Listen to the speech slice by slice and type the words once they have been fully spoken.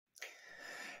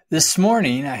This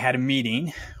morning, I had a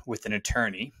meeting with an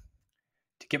attorney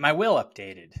to get my will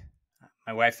updated.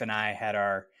 My wife and I had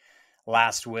our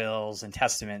last wills and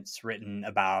testaments written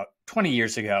about 20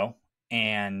 years ago.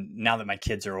 And now that my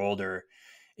kids are older,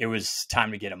 it was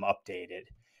time to get them updated.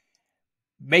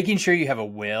 Making sure you have a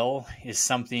will is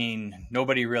something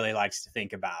nobody really likes to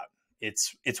think about.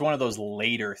 It's one of those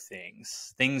later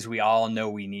things we all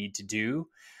know we need to do,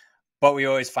 but we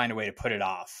always find a way to put it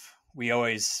off. We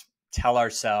always tell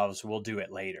ourselves we'll do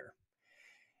it later.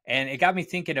 And it got me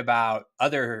thinking about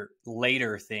other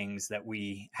later things that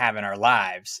we have in our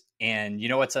lives. And you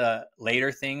know what's a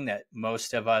later thing that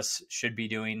most of us should be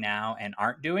doing now and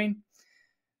aren't doing?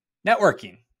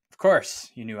 Networking. Of course,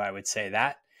 you knew I would say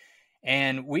that.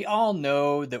 And we all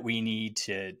know that we need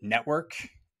to network,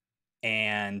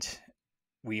 and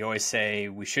we always say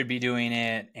we should be doing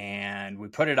it, and we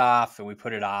put it off and we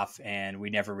put it off and we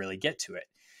never really get to it.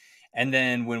 And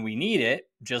then when we need it,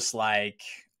 just like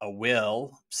a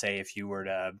will, say if you were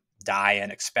to die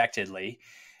unexpectedly,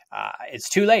 it's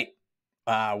too late.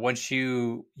 Once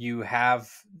you have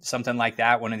something like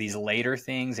that, one of these later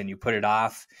things, and you put it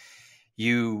off,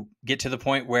 you get to the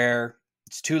point where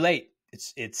it's too late.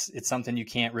 It's something you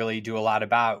can't really do a lot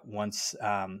about once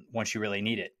you really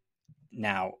need it.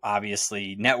 Now,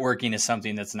 obviously, networking is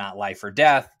something that's not life or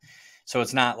death. So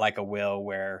it's not like a will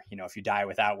where, if you die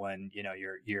without one,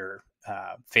 your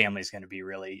family is going to be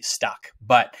really stuck.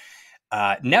 But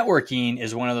networking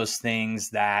is one of those things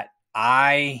that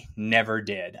I never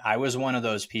did. I was one of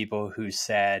those people who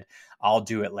said, I'll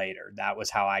do it later. That was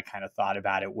how I kind of thought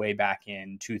about it way back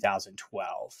in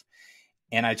 2012.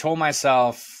 And I told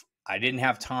myself I didn't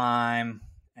have time,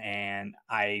 and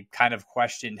I kind of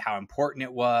questioned how important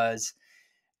it was.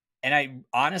 And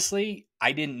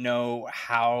I didn't know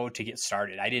how to get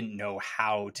started. I didn't know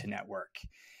how to network,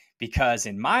 because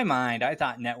in my mind, I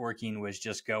thought networking was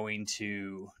just going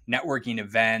to networking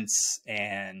events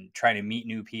and trying to meet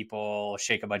new people,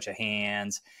 shake a bunch of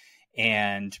hands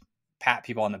and pat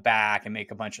people on the back and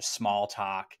make a bunch of small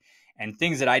talk and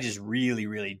things that I just really,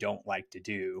 really don't like to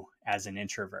do as an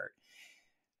introvert.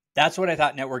 That's what I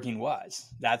thought networking was.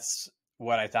 That's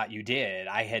what I thought you did.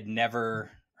 I had never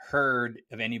heard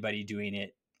of anybody doing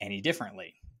it any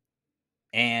differently.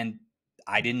 And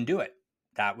I didn't do it.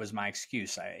 That was my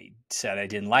excuse. I said I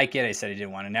didn't like it. I said I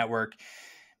didn't want to network,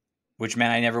 which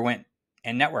meant I never went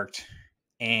and networked.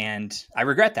 And I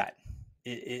regret that.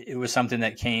 It was something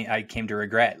that I came to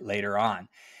regret later on.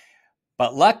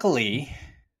 But luckily,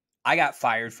 I got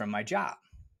fired from my job.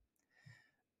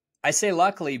 I say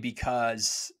luckily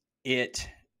because it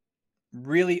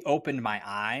really opened my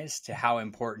eyes to how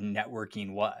important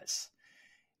networking was.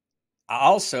 I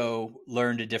also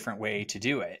learned a different way to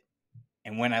do it.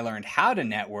 And when I learned how to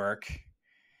network,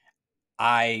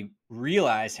 I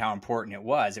realized how important it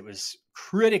was. It was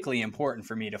critically important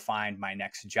for me to find my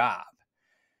next job.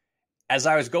 As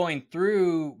I was going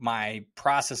through my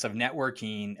process of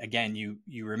networking, again,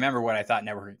 you remember what I thought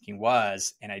networking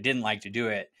was, and I didn't like to do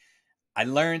it. I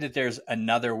learned that there's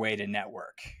another way to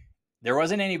network. There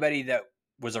wasn't anybody that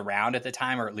was around at the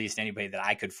time, or at least anybody that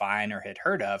I could find or had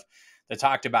heard of, that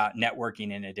talked about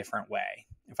networking in a different way.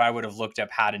 If I would have looked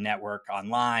up how to network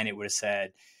online, it would have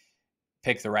said,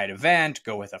 pick the right event,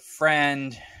 go with a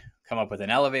friend, come up with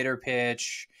an elevator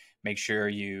pitch, make sure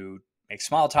you make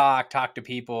small talk to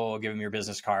people, give them your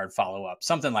business card, follow up,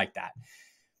 something like that.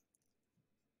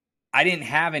 I didn't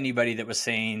have anybody that was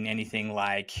saying anything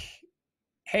like,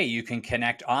 hey, you can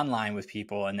connect online with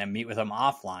people and then meet with them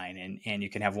offline, and you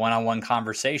can have one-on-one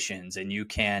conversations, and you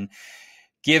can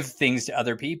give things to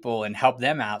other people and help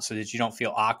them out so that you don't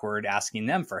feel awkward asking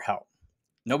them for help.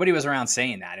 Nobody was around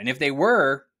saying that. And if they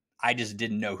were, I just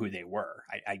didn't know who they were.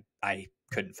 I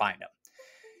couldn't find them.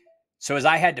 So as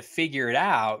I had to figure it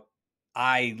out,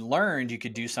 I learned you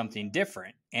could do something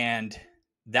different. And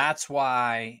that's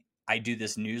why I do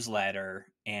this newsletter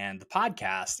and the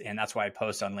podcast. And that's why I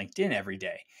post on LinkedIn every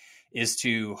day, is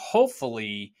to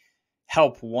hopefully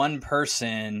help one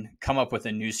person come up with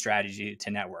a new strategy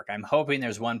to network. I'm hoping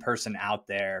there's one person out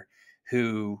there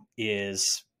who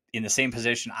is in the same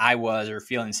position I was, or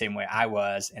feeling the same way I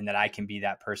was, and that I can be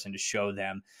that person to show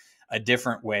them a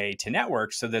different way to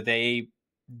network so that they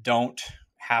don't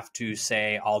have to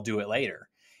say, I'll do it later,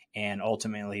 and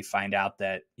ultimately find out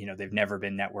that, they've never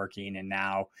been networking, and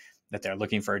now that they're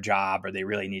looking for a job or they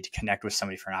really need to connect with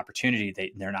somebody for an opportunity,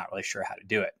 they're not really sure how to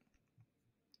do it.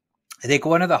 I think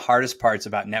one of the hardest parts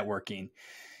about networking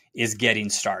is getting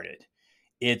started.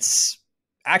 It's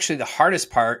actually the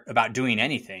hardest part about doing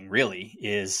anything, really,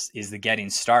 is the getting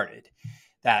started.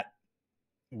 That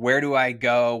where do I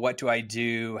go? What do I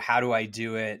do? How do I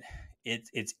do it?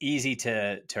 it's easy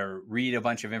to read a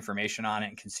bunch of information on it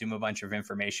and consume a bunch of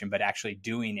information, but actually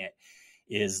doing it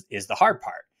is the hard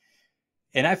part.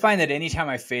 And I find that anytime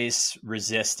I face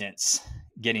resistance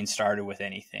getting started with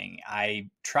anything, I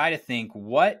try to think,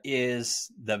 what is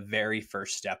the very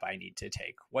first step I need to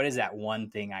take? What is that one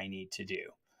thing I need to do?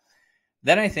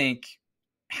 Then I think,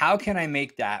 how can I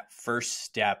make that first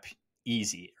step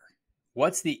easier?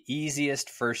 What's the easiest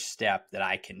first step that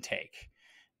I can take?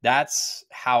 That's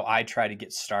how I try to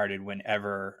get started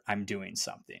whenever I'm doing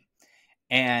something.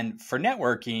 And for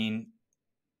networking,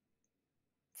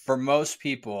 for most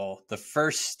people, the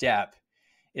first step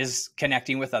is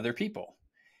connecting with other people.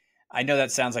 I know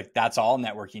that sounds like that's all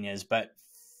networking is, but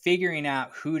figuring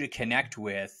out who to connect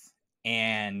with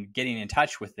and getting in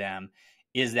touch with them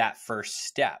is that first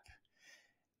step.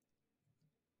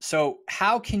 So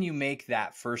how can you make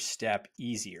that first step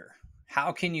easier?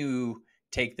 How can you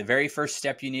take the very first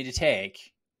step you need to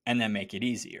take and then make it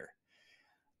easier?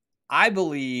 I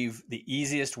believe the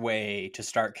easiest way to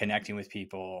start connecting with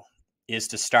people is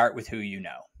to start with who you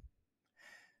know.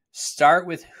 Start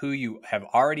with who you have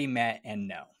already met and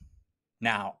know.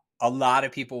 Now, a lot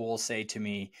of people will say to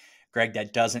me, Greg,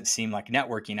 that doesn't seem like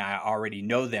networking. I already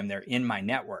know them. They're in my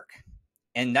network.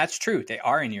 And that's true. They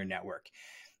are in your network.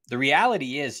 The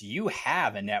reality is you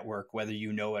have a network, whether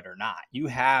you know it or not. You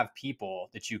have people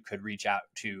that you could reach out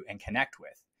to and connect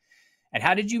with. And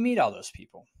how did you meet all those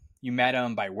people? You met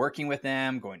them by working with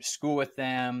them, going to school with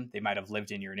them. They might have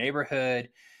lived in your neighborhood.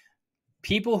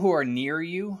 People who are near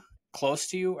you, close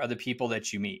to you, are the people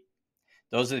that you meet.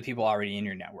 Those are the people already in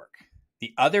your network.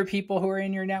 The other people who are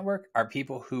in your network are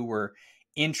people who were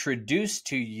introduced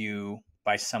to you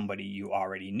by somebody you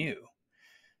already knew.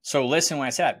 So listen when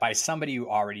I said by somebody you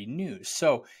already knew.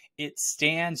 So it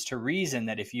stands to reason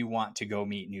that if you want to go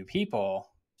meet new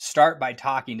people, start by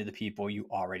talking to the people you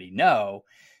already know,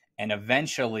 and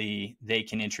eventually they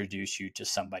can introduce you to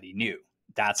somebody new.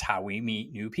 That's how we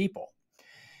meet new people.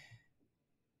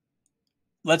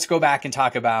 Let's go back and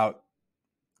talk about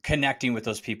connecting with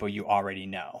those people you already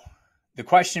know. The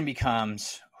question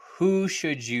becomes, who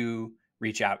should you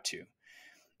reach out to?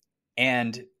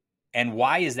 And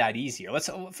why is that easier? Let's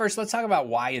talk about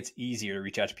why it's easier to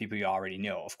reach out to people you already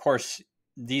know. Of course,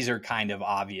 these are kind of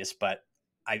obvious, but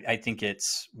I think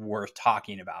it's worth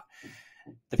talking about.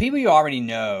 The people you already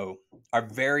know are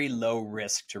very low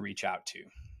risk to reach out to.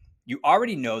 You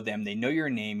already know them. They know your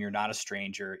name. You're not a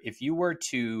stranger. If you were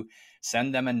to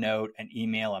send them a note, an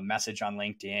email, a message on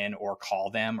LinkedIn, or call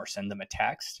them or send them a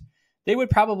text, they would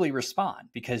probably respond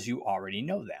because you already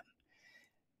know them.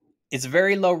 It's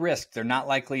very low risk. They're not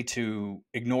likely to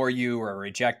ignore you or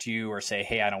reject you or say,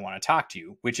 hey, I don't want to talk to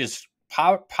you, which is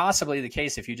possibly the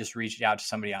case if you just reached out to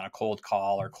somebody on a cold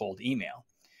call or cold email.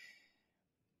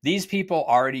 These people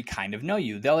already kind of know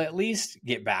you. They'll at least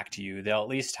get back to you. They'll at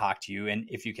least talk to you. And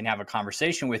if you can have a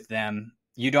conversation with them,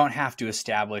 you don't have to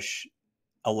establish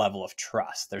a level of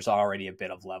trust. There's already a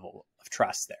bit of level of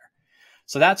trust there.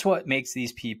 So that's what makes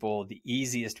these people the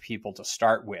easiest people to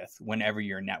start with whenever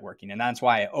you're networking. And that's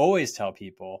why I always tell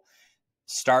people,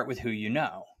 start with who you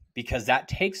know, because that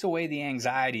takes away the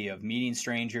anxiety of meeting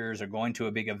strangers or going to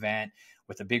a big event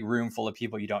with a big room full of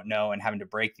people you don't know and having to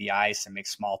break the ice and make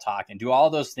small talk and do all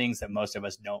those things that most of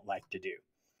us don't like to do.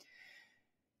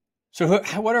 So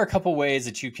what are a couple ways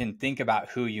that you can think about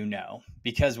who you know?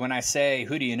 Because when I say,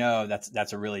 who do you know,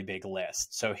 that's a really big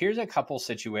list. So here's a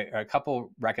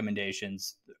couple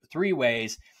recommendations, 3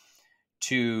 ways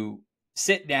to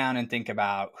sit down and think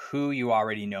about who you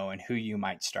already know and who you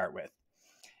might start with.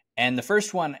 And the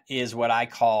first one is what I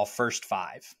call first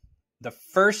 5. The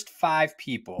first 5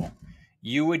 people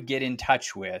you would get in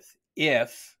touch with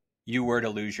if you were to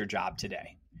lose your job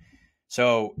today.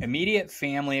 So immediate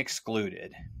family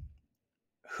excluded.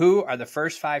 Who are the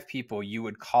first 5 people you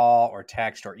would call or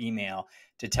text or email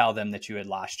to tell them that you had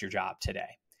lost your job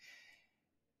today?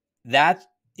 That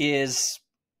is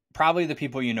probably the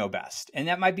people you know best. And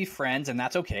that might be friends, and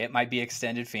that's okay. It might be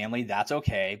extended family. That's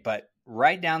okay. But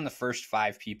write down the first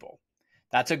 5 people.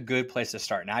 That's a good place to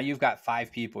start. Now you've got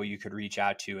 5 people you could reach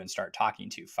out to and start talking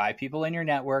to. 5 people in your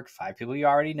network, 5 people you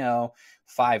already know,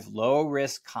 5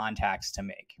 low-risk contacts to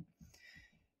make.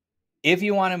 If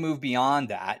you want to move beyond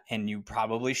that, and you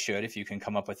probably should if you can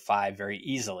come up with 5 very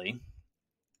easily,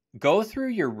 go through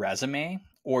your resume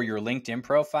or your LinkedIn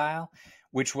profile,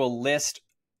 which will list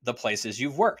the places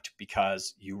you've worked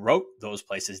because you wrote those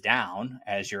places down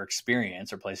as your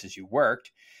experience or places you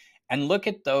worked, and look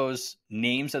at those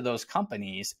names of those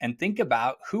companies and think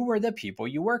about who were the people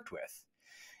you worked with.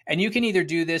 And you can either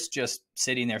do this just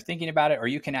sitting there thinking about it, or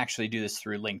you can actually do this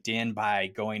through LinkedIn by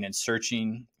going and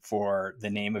searching for the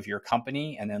name of your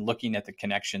company and then looking at the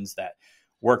connections that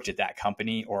worked at that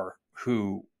company or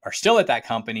who are still at that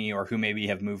company or who maybe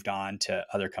have moved on to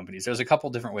other companies. There's a couple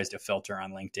different ways to filter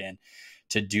on LinkedIn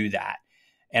to do that.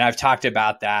 And I've talked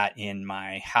about that in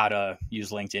my how to use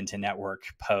LinkedIn to network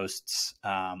posts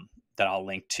that I'll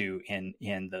link to in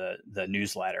the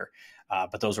newsletter.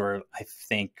 But those were, I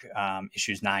think,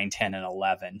 issues 9, 10, and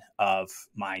 11 of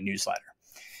my newsletter.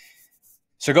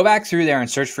 So go back through there and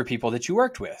search for people that you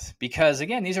worked with, because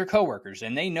again, these are coworkers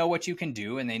and they know what you can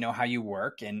do and they know how you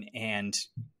work. And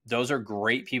those are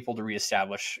great people to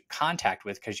reestablish contact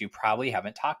with because you probably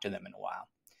haven't talked to them in a while.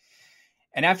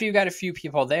 And after you've got a few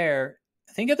people there,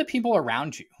 think of the people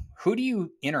around you. Who do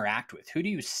you interact with? Who do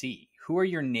you see? Who are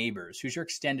your neighbors? Who's your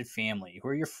extended family? Who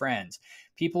are your friends?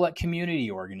 People at community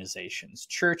organizations,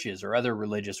 churches, or other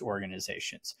religious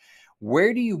organizations.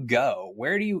 Where do you go?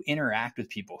 Where do you interact with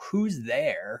people? Who's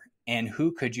there and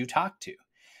who could you talk to?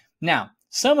 Now,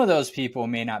 some of those people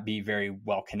may not be very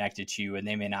well connected to you and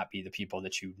they may not be the people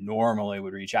that you normally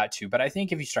would reach out to. But I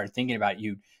think if you start thinking about it,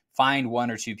 you'd find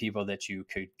one or two people that you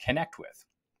could connect with.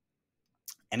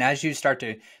 And as you start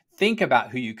to think about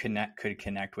who you could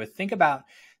connect with, think about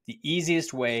the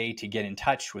easiest way to get in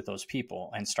touch with those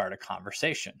people and start a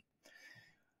conversation.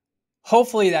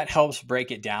 Hopefully that helps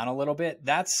break it down a little bit.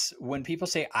 That's when people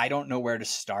say, I don't know where to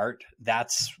start.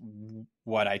 That's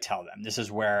what I tell them. This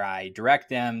is where I direct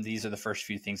them. These are the first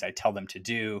few things I tell them to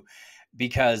do,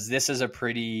 because this is a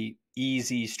pretty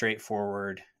easy,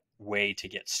 straightforward way to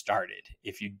get started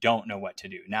if you don't know what to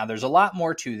do. Now, there's a lot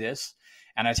more to this.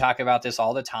 And I talk about this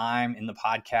all the time in the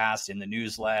podcast, in the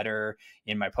newsletter,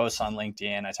 in my posts on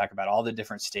LinkedIn. I talk about all the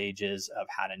different stages of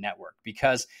how to network,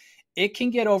 because it can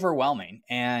get overwhelming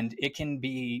and it can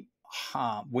be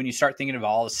when you start thinking of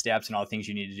all the steps and all the things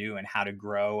you need to do and how to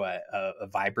grow a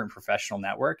vibrant professional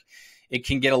network, it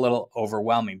can get a little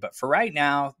overwhelming. But for right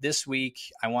now, this week,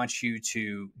 I want you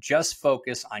to just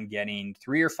focus on getting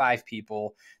 3 or 5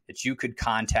 people that you could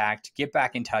contact, get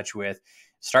back in touch with,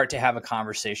 start to have a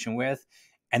conversation with,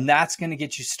 and that's going to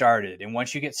get you started. And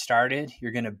once you get started,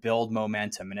 you're going to build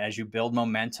momentum. And as you build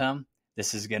momentum,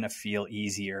 this is going to feel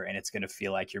easier and it's going to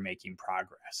feel like you're making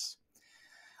progress.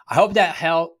 I hope that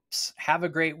helps. Have a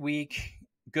great week.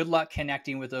 Good luck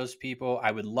connecting with those people.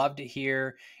 I would love to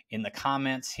hear in the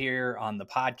comments here on the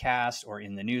podcast or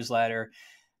in the newsletter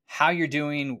how you're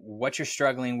doing, what you're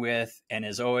struggling with. And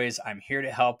as always, I'm here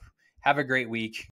to help. Have a great week.